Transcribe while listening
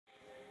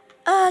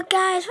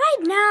Guys, right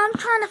now I'm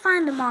trying to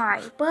find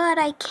Amari, but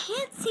I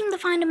can't seem to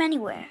find him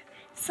anywhere.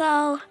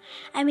 So,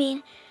 I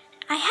mean,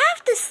 I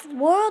have this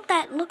world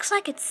that looks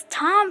like it's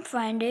Tom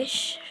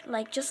friendish,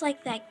 like just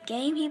like that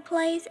game he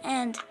plays,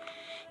 and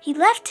he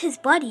left his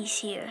buddies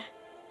here.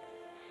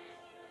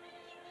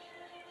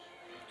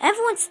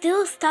 Everyone's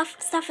still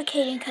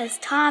suffocating because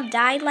Tom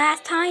died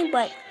last time,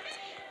 but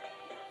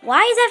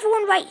why is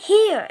everyone right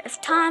here if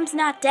Tom's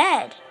not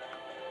dead?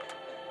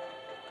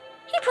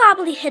 He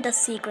probably hid a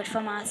secret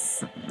from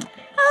us.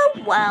 Oh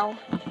well.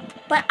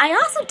 But I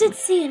also did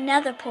see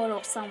another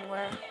portal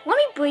somewhere. Let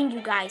me bring you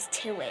guys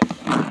to it.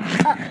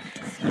 I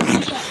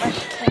can't let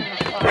the camera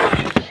fall.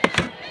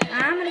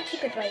 I'm gonna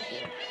keep it right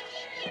here.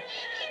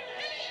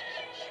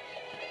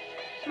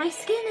 My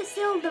skin is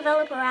still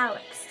developer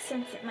Alex,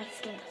 since my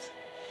skin is.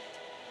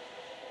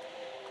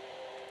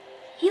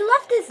 He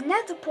left his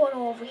nether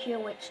portal over here,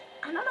 which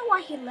I don't know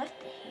why he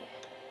left it here.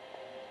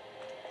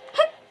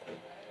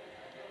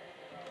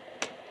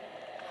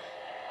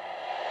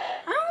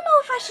 I don't know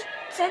if I should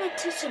set it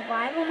to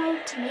survival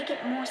mode to make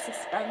it more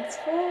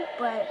suspenseful,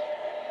 but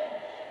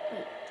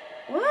wait,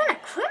 we're in a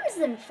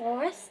crimson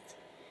forest.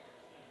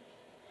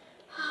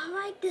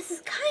 Alright, this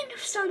is kind of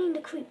starting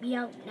to creep me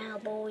out now,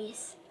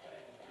 boys.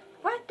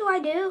 What do I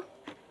do?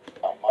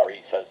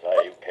 Amari says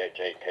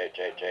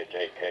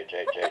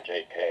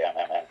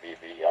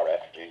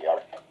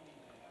UKJKJJKJJJKMMNBBRFGR.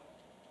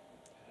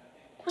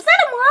 Was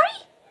that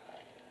Amari?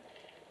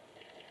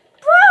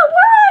 Bro,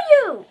 where are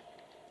you?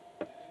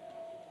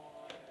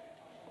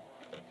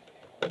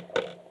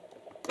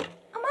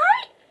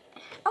 Amari?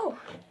 Oh,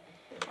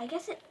 I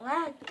guess it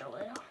lagged a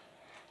little.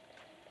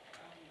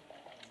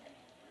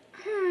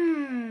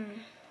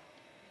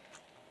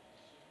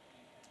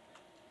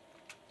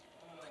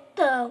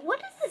 What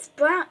is this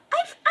brown?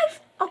 I've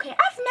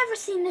never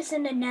seen this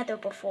in the nether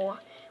before.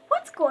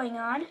 What's going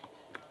on?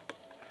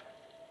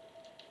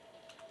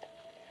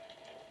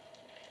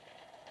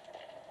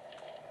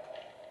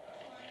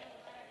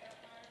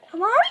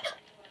 Amari?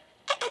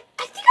 I think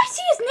I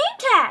see his name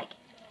tag.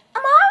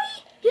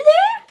 Amari, you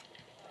there?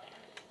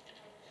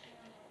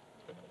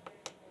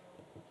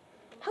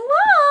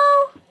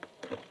 Hello?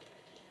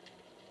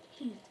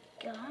 He's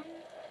gone.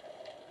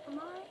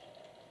 Amari?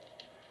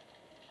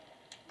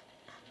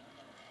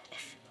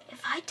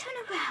 If I turn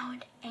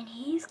around and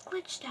he's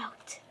glitched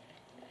out,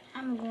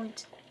 I'm going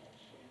to...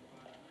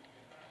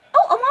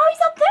 Oh,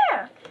 Amari's up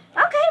there.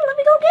 Okay, let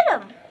me go get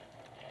him.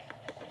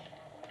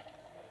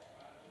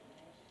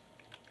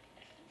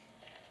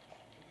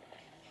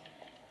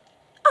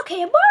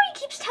 Okay, Amari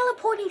keeps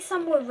teleporting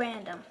somewhere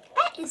random.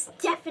 That is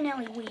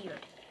definitely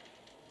weird.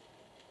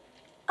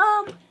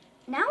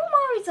 Now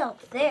Amari's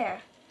up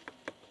there.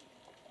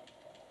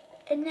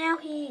 And now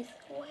he's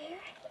where?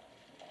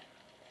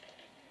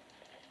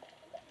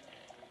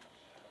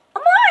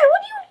 Amari,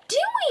 what are you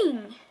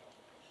doing?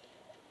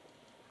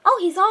 Oh,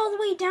 he's all the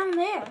way down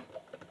there.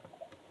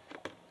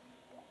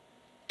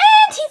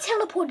 And he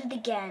teleported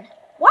again.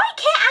 Why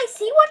can't I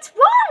see what's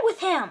wrong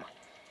with him?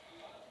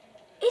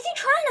 Is he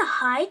trying to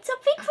hide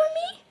something from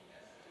me?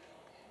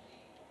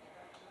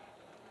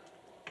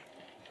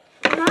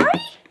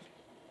 Amari?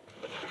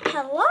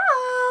 Hello?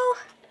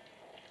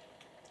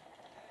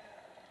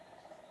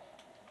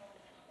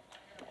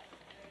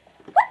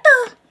 What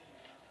the?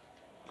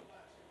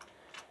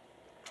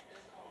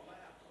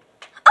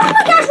 Oh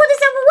my gosh, what is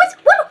that? What is that?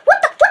 What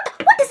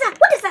is that?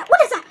 What is that?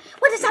 What is that?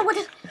 What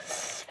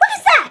is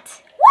that?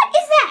 What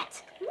is that?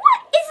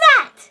 What is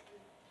that?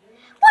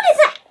 What is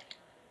that?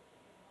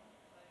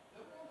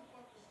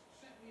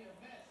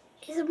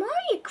 Is Amari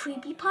a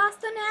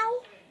creepypasta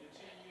now?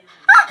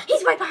 Ah!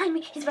 He's right behind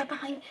me. He's right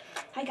behind me.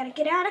 I gotta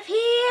get out of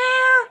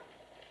here.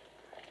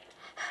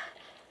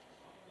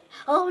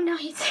 Oh no,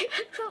 he's...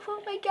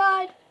 Oh my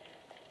god.